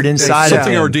train, wired inside of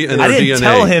him. in I didn't DNA.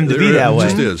 tell him to be that way. It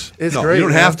just is. It's no, great. You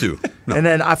don't have to. No. And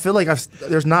then I feel like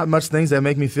there's not much things that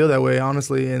make me feel that way,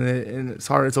 honestly. And it's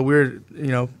hard. It's a weird,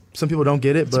 some people don't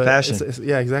get it, but passion.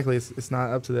 Yeah, exactly. It's not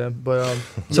up to them. But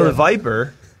so the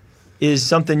Viper is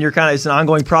something it's an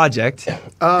ongoing project.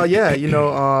 Yeah,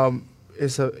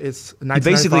 it's 1995. You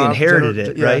basically inherited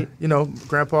it, right?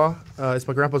 Grandpa. It's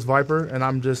my grandpa's Viper, and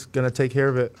I'm just gonna take care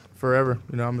of it forever.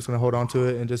 I'm just gonna hold on to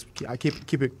it and just I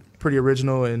keep it pretty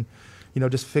original, and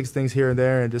just fix things here and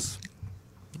there, and just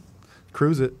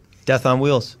cruise it. Death on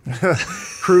wheels.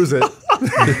 Cruise it.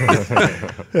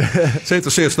 Safe to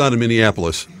say it's not in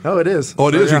Minneapolis. Oh, it is. Oh,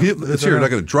 it is. Yeah. It's here. You're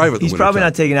not going to drive it. He's probably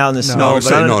not taking it out in the snow. I'm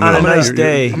saying, on a nice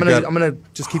day. I'm gonna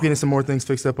just keep getting some more things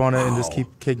fixed up on it, and just keep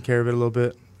taking care of it a little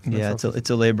bit. Yeah, it's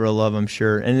a labor of love, I'm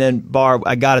sure. And then, Barr,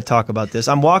 I got to talk about this.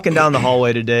 I'm walking down the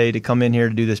hallway today to come in here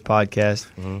to do this podcast,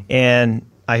 and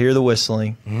I hear the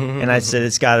whistling, and I said,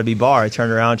 it's got to be Barr. I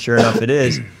turned around, sure enough, it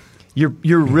is.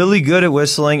 You're really good at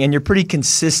whistling, and you're pretty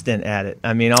consistent at it.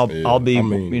 I mean, I'll be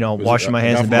washing my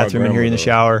hands in the bathroom and hearing in the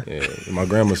shower. Yeah, my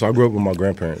grandma. So I grew up with my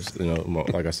grandparents.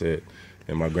 Like I said,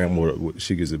 and my grandmother,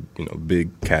 she is a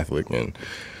big Catholic, and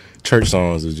church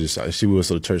songs is just she would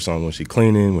whistle the church songs when she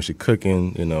cleaning, when she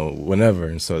cooking, whenever.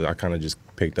 And so I kind of just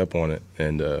picked up on it,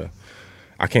 and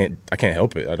I can't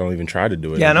help it. I don't even try to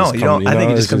do it. Yeah, no, you don't. I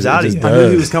think it just comes out of you. I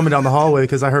knew he was coming down the hallway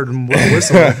because I heard him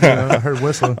whistle. I heard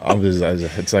whistling.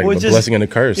 It's like a blessing and a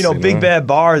curse. Big bad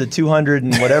Barr, the 200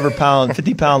 and whatever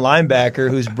 50-pound linebacker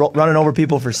who's running over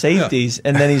people for safeties,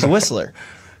 and then he's a whistler.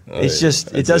 It's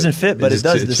just it doesn't fit, but it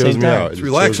does at the same time. It's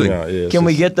relaxing. Can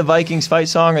we get the Vikings fight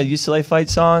song or the UCLA fight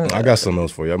song? I got something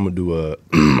else for you. I'm gonna do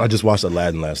I just watched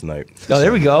Aladdin last night. Oh,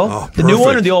 there we go. Oh, the new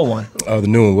one or the old one? The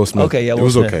new one, Will Smith. Okay, yeah, it Will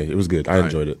was Smith. okay. It was good. I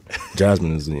enjoyed it.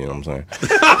 Jasmine is, what I'm saying.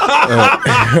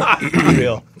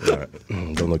 Real. All right.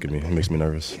 Don't look at me. It makes me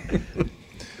nervous.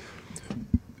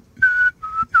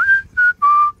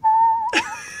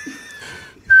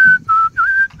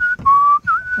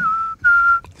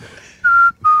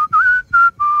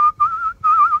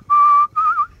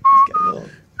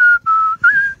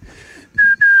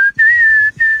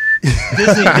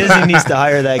 Disney needs to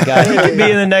hire that guy. He could be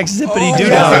in the next Zippity Doo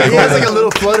Yeah, he has like a little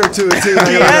flutter to it too.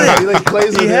 He had it.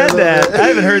 Plays He had that. I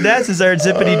haven't heard that since I heard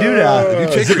Zippity Doo Dah. You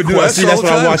take Zippity Doo Dah. See, that's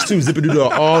what I watch too. Zippity Doo Dah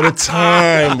all the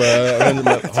time,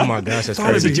 bro. Oh my gosh, that's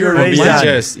crazy.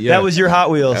 That was your Hot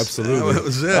Wheels. Absolutely. That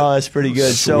was it. Oh, that's pretty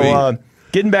good. Sweet. So,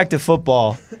 getting back to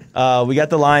football, we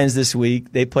got the Lions this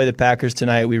week. They play the Packers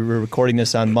tonight. We were recording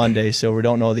this on Monday, so we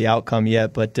don't know the outcome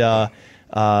yet. But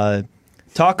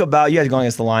Talk about, you guys going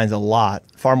against the Lions a lot,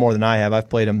 far more than I have. I've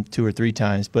played them 2 or 3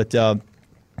 times. But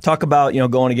talk about,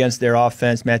 going against their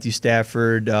offense, Matthew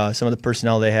Stafford, some of the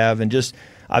personnel they have, and just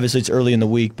obviously it's early in the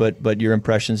week, but your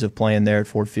impressions of playing there at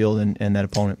Ford Field and that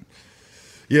opponent.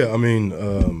 Yeah, I mean,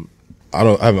 I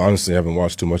honestly haven't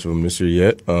watched too much of them this year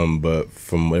yet, but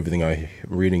from everything I'm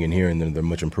reading and hearing, they're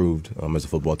much improved as a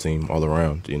football team all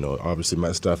around. Obviously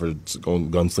Matt Stafford's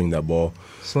going gunsling that ball.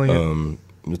 Sling it.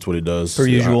 That's what he does. Per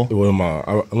usual. One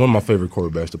of my favorite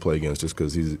quarterbacks to play against, just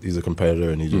because he's a competitor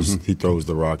and he throws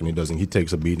the rock and he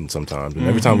takes a beating sometimes. And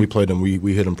every time we play him,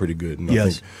 we hit him pretty good. And I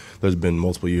think there's been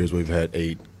multiple years we've had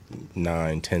 8,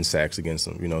 9, 10 sacks against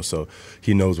him. So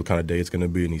he knows what kind of day it's going to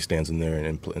be, and he stands in there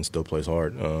and still plays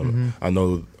hard. I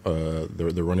know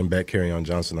the running back Kerryon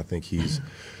Johnson. I think he's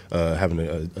having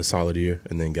a solid year,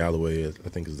 and then Galloway I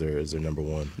think is their number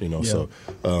one. So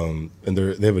and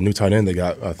they have a new tight end they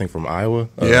got, I think, from Iowa.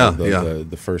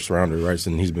 The first rounder, right?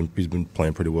 And he's been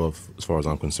playing pretty well as far as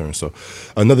I'm concerned. So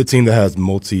another team that has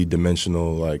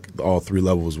multi-dimensional, like all 3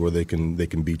 levels where they can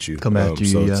beat you. Come after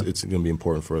you. So it's going to be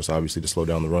important for us, obviously, to slow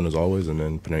down the run as always, and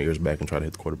then put our ears back and try to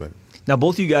hit the quarterback. Now,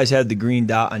 both of you guys had the green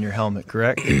dot on your helmet,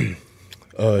 correct?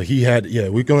 He had,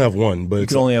 we can only have one, but you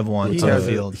can only have one. It's on the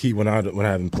field. When I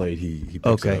haven't played, he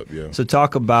picks it up. Yeah. So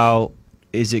talk about,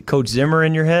 is it Coach Zimmer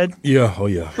in your head? Yeah. Oh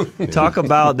yeah. Talk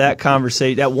about that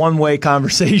conversation, that one-way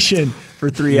conversation for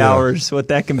 3 hours. What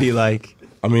that can be like.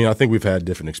 I mean, I think we've had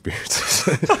different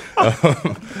experiences.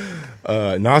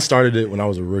 I started it when I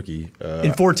was a rookie.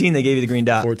 In 14, they gave you the green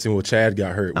dot. 14, well, Chad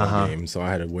got hurt one game, so I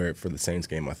had to wear it for the Saints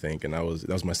game, I think, and that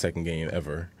was my second game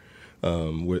ever.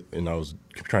 And I was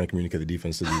trying to communicate the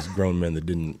defense to these grown men that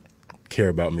didn't care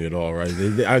about me at all, right?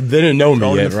 They didn't know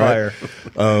me yet, right?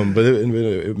 But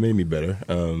it made me better.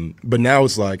 But now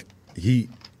it's like he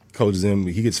coaches him.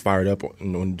 He gets fired up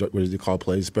when they call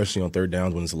plays, especially on third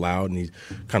downs when it's loud, and he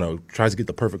kind of tries to get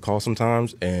the perfect call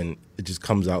sometimes, and it just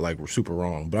comes out like we're super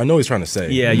wrong. But I know what he's trying to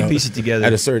say. Yeah, you piece it together.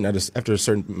 After a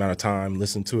certain amount of time,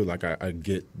 listen to it, like I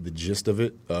get the gist of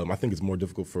it. I think it's more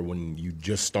difficult for when you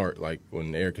just start, like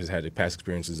when Eric has had past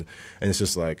experiences, and it's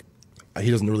just like he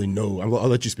doesn't really know. I'll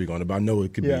let you speak on it, but I know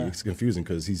it could be it's confusing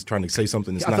because he's trying to say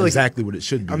something that's not exactly what it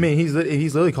should be. I mean, he's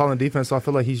literally calling defense, so I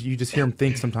feel like you just hear him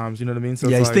think sometimes. You know what I mean? So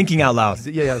he's thinking out loud.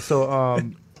 Yeah. So,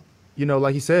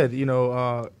 like he said, you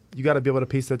got to be able to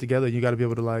piece that together. You got to be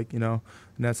able to and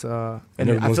that's and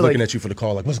everyone's looking at you for the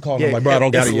call. Like, what's the call? I'm like, bro, I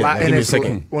don't got it yet. Give me a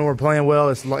second. When we're playing well,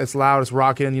 it's loud, it's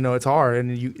rocking. It's hard,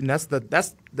 and that's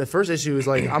the first issue is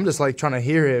like I'm just like trying to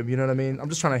hear him. You know what I mean? I'm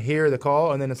just trying to hear the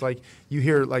call, and then it's like you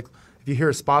hear like. If you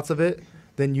hear spots of it,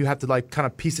 then you have to like kind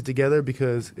of piece it together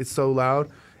because it's so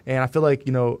loud. And I feel like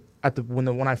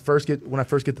when I first get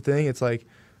the thing, it's like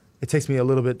it takes me a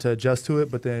little bit to adjust to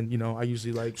it. But then I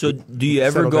usually like. So do you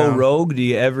ever go down. Rogue? Do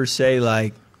you ever say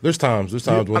like? There's times when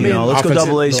let's go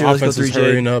double A, let's go 3J.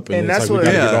 Hurrying up, and it's like we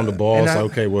got to get on the ball. It's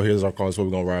like, okay, well, here's our call. That's what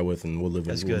we're gonna ride with, and we'll live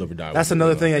or die. That's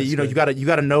another thing that you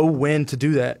got to know when to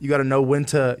do that. You got to know when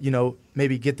to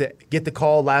maybe get the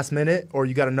call last minute, or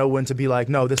you got to know when to be like,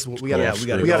 no, this is what we got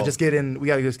to just get in. We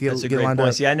got to just get lined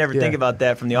up. See, I never think about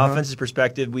that from the offense's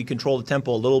perspective. We control the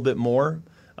tempo a little bit more.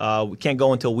 We can't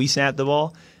go until we snap the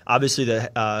ball. Obviously,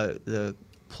 the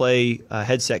play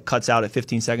headset cuts out at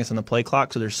 15 seconds on the play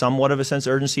clock, so there's somewhat of a sense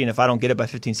of urgency, and if I don't get it by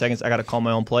 15 seconds, I got to call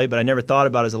my own play. But I never thought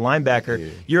about as a linebacker,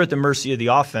 you're at the mercy of the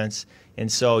offense, and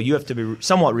so you have to be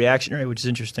somewhat reactionary, which is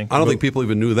interesting. I don't think people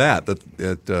even knew that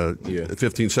at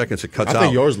 15 seconds it cuts out. I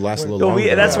think yours lasts a little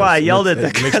longer. That's why I yelled at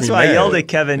I yelled at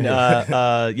Kevin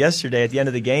yesterday at the end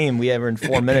of the game. We were in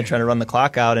 4 minutes trying to run the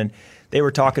clock out, and they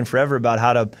were talking forever about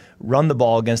how to run the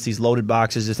ball against these loaded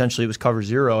boxes. Essentially, it was cover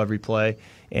zero every play.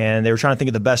 And they were trying to think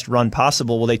of the best run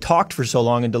possible. Well, they talked for so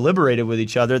long and deliberated with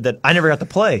each other that I never got to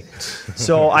play.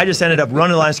 So I just ended up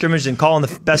running the line of scrimmage and calling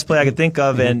the best play I could think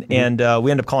of, and we ended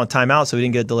up calling timeout so we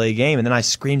didn't get a delay game. And then I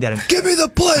screamed at him, "Give me the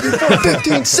play for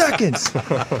 15 seconds!"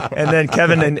 And then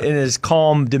Kevin, in his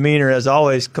calm demeanor as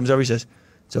always, comes over. He says,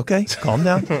 "It's okay, calm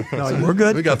down. No, we're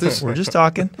good. We got this. We're just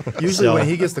talking." Usually when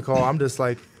he gets the call, I'm just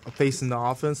like facing the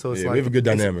offense, so it's like we have a good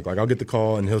dynamic. Like I'll get the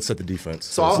call and he'll set the defense.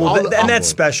 So that's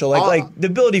special. Like the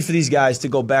ability for these guys to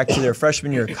go back to their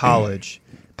freshman year of college,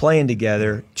 playing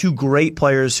together, 2 great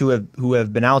players who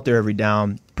have been out there every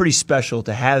down. Pretty special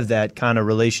to have that kind of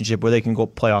relationship where they can go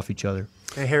play off each other.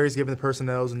 And Harry's giving the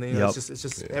personnels, and it's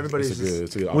just everybody's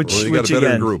which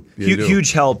again, group.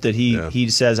 Huge help that he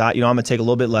says, I'm going to take a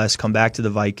little bit less, come back to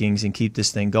the Vikings, and keep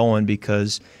this thing going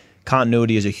because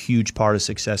continuity is a huge part of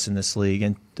success in this league.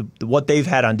 And what they've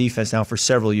had on defense now for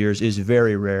several years is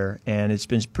very rare, and it's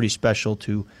been pretty special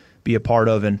to be a part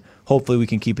of. And hopefully we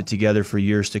can keep it together for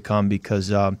years to come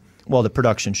because well, the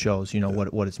production shows,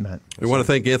 what it's meant. We want to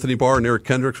thank Anthony Barr and Eric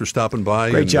Kendricks for stopping by.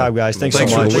 Great job, guys. Thanks so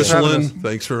much. Thanks for whistling.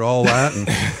 Thanks for all that.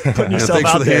 And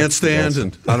thanks for the handstand.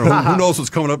 And I don't know, who knows what's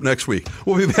coming up next week.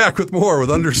 We'll be back with more with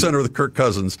Under Center with Kirk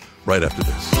Cousins right after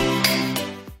this.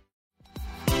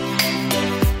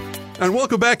 And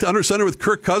welcome back to Under Center with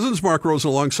Kirk Cousins, Mark Rosen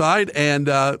alongside, and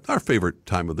our favorite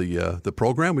time of the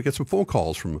program. We get some phone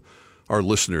calls from our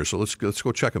listeners, so let's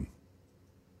go check them.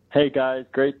 Hey guys,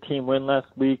 great team win last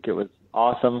week. It was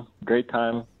awesome, great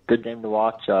time, good game to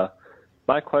watch.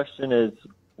 My question is,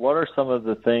 what are some of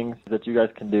the things that you guys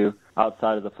can do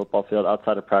outside of the football field,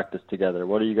 outside of practice together?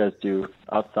 What do you guys do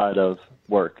outside of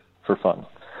work for fun?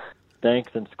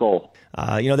 Thanks, and Skull.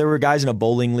 There were guys in a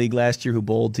bowling league last year who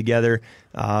bowled together.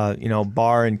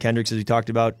 Barr and Kendricks, as we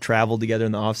talked about, traveled together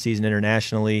in the off-season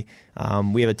internationally.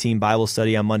 We have a team Bible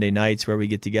study on Monday nights where we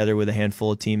get together with a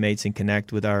handful of teammates and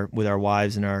connect with our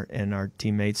wives and our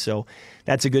teammates. So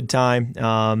that's a good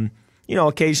time.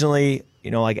 Occasionally,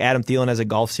 like Adam Thielen has a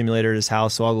golf simulator at his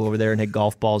house, so I'll go over there and hit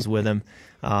golf balls with him.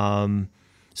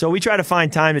 So we try to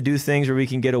find time to do things where we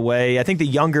can get away. I think the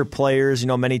younger players,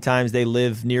 many times they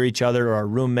live near each other or are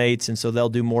roommates, and so they'll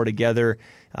do more together.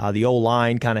 The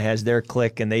O-line kind of has their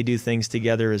clique, and they do things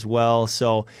together as well.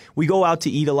 So we go out to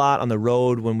eat a lot on the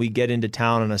road. When we get into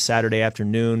town on a Saturday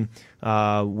afternoon,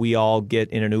 we all get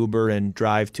in an Uber and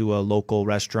drive to a local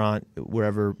restaurant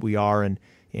wherever we are, and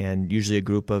usually a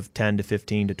group of 10 to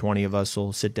 15 to 20 of us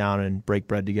will sit down and break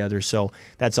bread together. So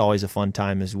that's always a fun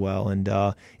time as well. And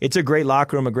it's a great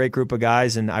locker room, a great group of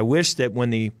guys. And I wish that when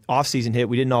the offseason hit,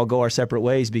 we didn't all go our separate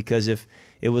ways, because if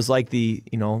it was like the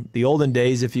olden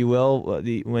days, if you will,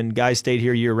 when guys stayed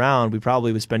here year-round, we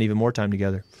probably would spend even more time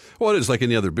together. Well, it is like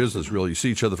any other business, really. You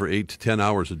see each other for 8 to 10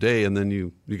 hours a day, and then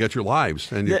you got your lives.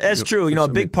 And that's true. A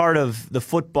big part of the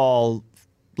football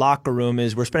locker room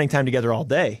is we're spending time together all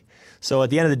day. So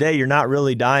at the end of the day, you're not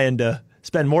really dying to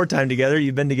spend more time together.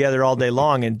 You've been together all day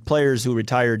long, and players who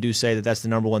retire do say that that's the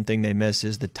number one thing they miss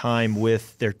is the time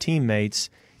with their teammates.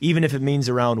 Even if it means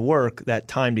around work, that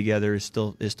time together is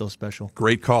still special.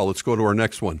 Great call. Let's go to our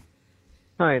next one.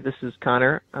 Hi, this is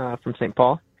Connor from St.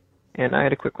 Paul, and I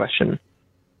had a quick question.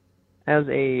 As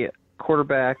a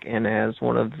quarterback and as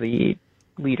one of the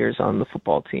leaders on the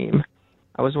football team,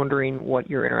 I was wondering what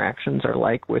your interactions are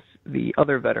like with the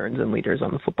other veterans and leaders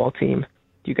on the football team.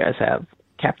 Do you guys have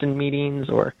captain meetings,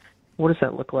 or what does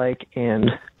that look like, and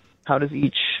how does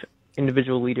each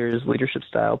individual leader's leadership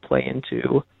style play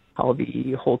into how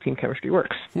the whole team chemistry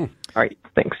works? All right,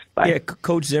 thanks. Bye. Yeah,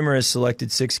 Coach Zimmer has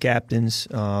selected 6 captains,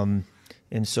 and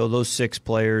so those 6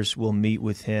 players will meet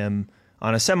with him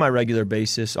on a semi-regular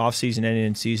basis, off-season and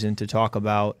in-season, to talk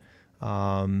about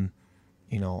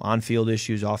on-field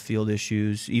issues, off-field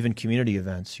issues, even community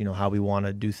events, how we want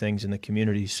to do things in the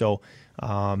community. So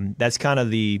that's kind of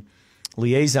the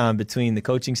liaison between the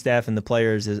coaching staff and the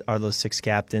players are those 6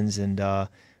 captains. And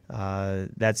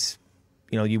that's,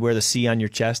 you wear the C on your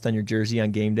chest, on your jersey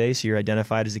on game day, so you're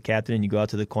identified as a captain and you go out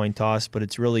to the coin toss. But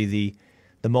it's really the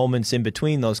moments in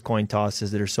between those coin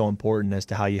tosses that are so important as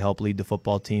to how you help lead the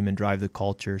football team and drive the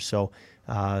culture. So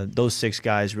those 6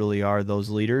 guys really are those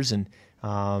leaders. And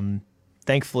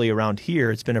thankfully, around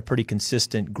here, it's been a pretty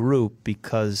consistent group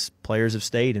because players have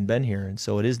stayed and been here. And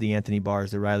so it is the Anthony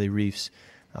Barrs, the Riley Reifs.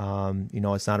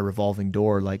 It's not a revolving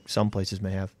door like some places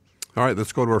may have. All right,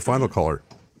 let's go to our final caller.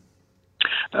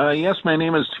 Yes, my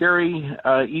name is Terry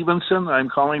Evenson. I'm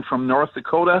calling from North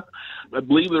Dakota. I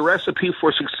believe the recipe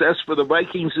for success for the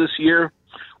Vikings this year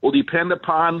will depend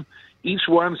upon each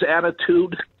one's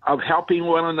attitude of helping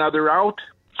one another out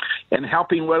and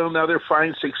helping one another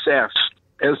find success.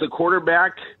 As the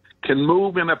quarterback can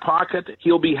move in a pocket,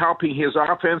 he'll be helping his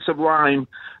offensive line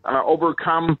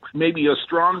overcome maybe a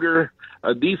stronger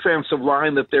defensive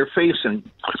line that they're facing.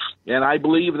 And I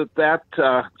believe that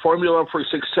formula for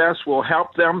success will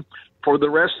help them for the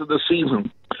rest of the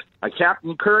season.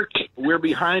 Captain Kirk, we're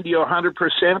behind you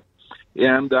 100%,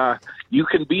 and you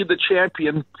can be the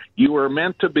champion you were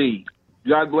meant to be.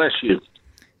 God bless you.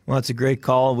 Well, it's a great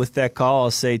call. With that call,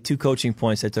 I'll say 2 coaching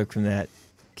points I took from that.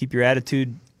 Keep your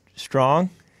attitude strong,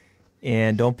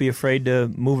 and don't be afraid to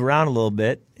move around a little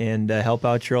bit and help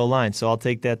out your O-line. So I'll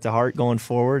take that to heart going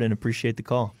forward and appreciate the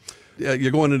call. Yeah,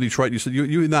 you're going to Detroit. You said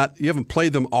you haven't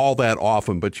played them all that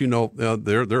often, but they're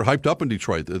hyped up in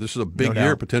Detroit. This is a big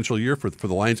year, potential year for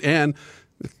the Lions, and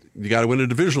you got to win a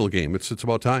divisional game. It's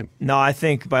about time. No, I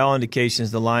think by all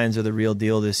indications the Lions are the real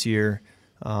deal this year.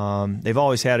 They've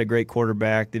always had a great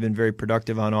quarterback. They've been very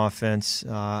productive on offense.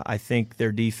 I think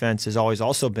their defense has always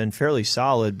also been fairly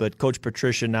solid, but Coach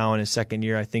Patricia now in his second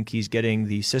year, I think he's getting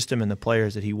the system and the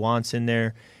players that he wants in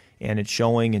there, and it's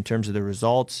showing in terms of the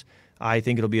results. I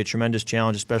think it'll be a tremendous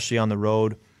challenge, especially on the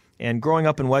road. And growing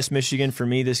up in West Michigan, for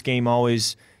me, this game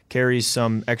always carries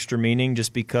some extra meaning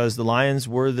just because the Lions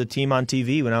were the team on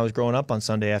TV when I was growing up on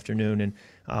Sunday afternoon. And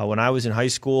when I was in high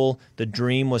school, the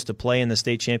dream was to play in the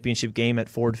state championship game at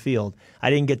Ford Field. I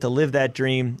didn't get to live that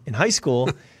dream in high school,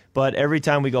 but every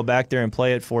time we go back there and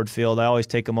play at Ford Field, I always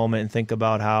take a moment and think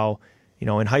about how,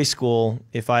 in high school,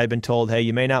 if I had been told, hey,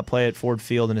 you may not play at Ford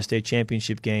Field in a state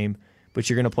championship game, but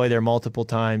you're going to play there multiple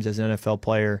times as an NFL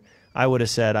player, I would have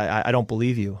said, I don't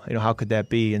believe you. How could that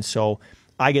be? And so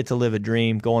I get to live a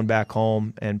dream going back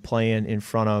home and playing in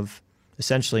front of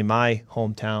essentially my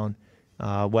hometown,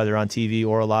 whether on TV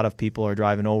or a lot of people are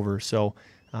driving over. So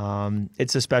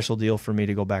it's a special deal for me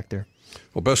to go back there.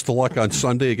 Well, best of luck on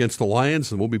Sunday against the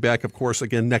Lions, and we'll be back, of course,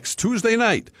 again next Tuesday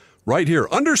night right here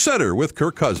under center with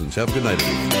Kirk Cousins. Have a good night,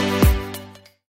 everyone.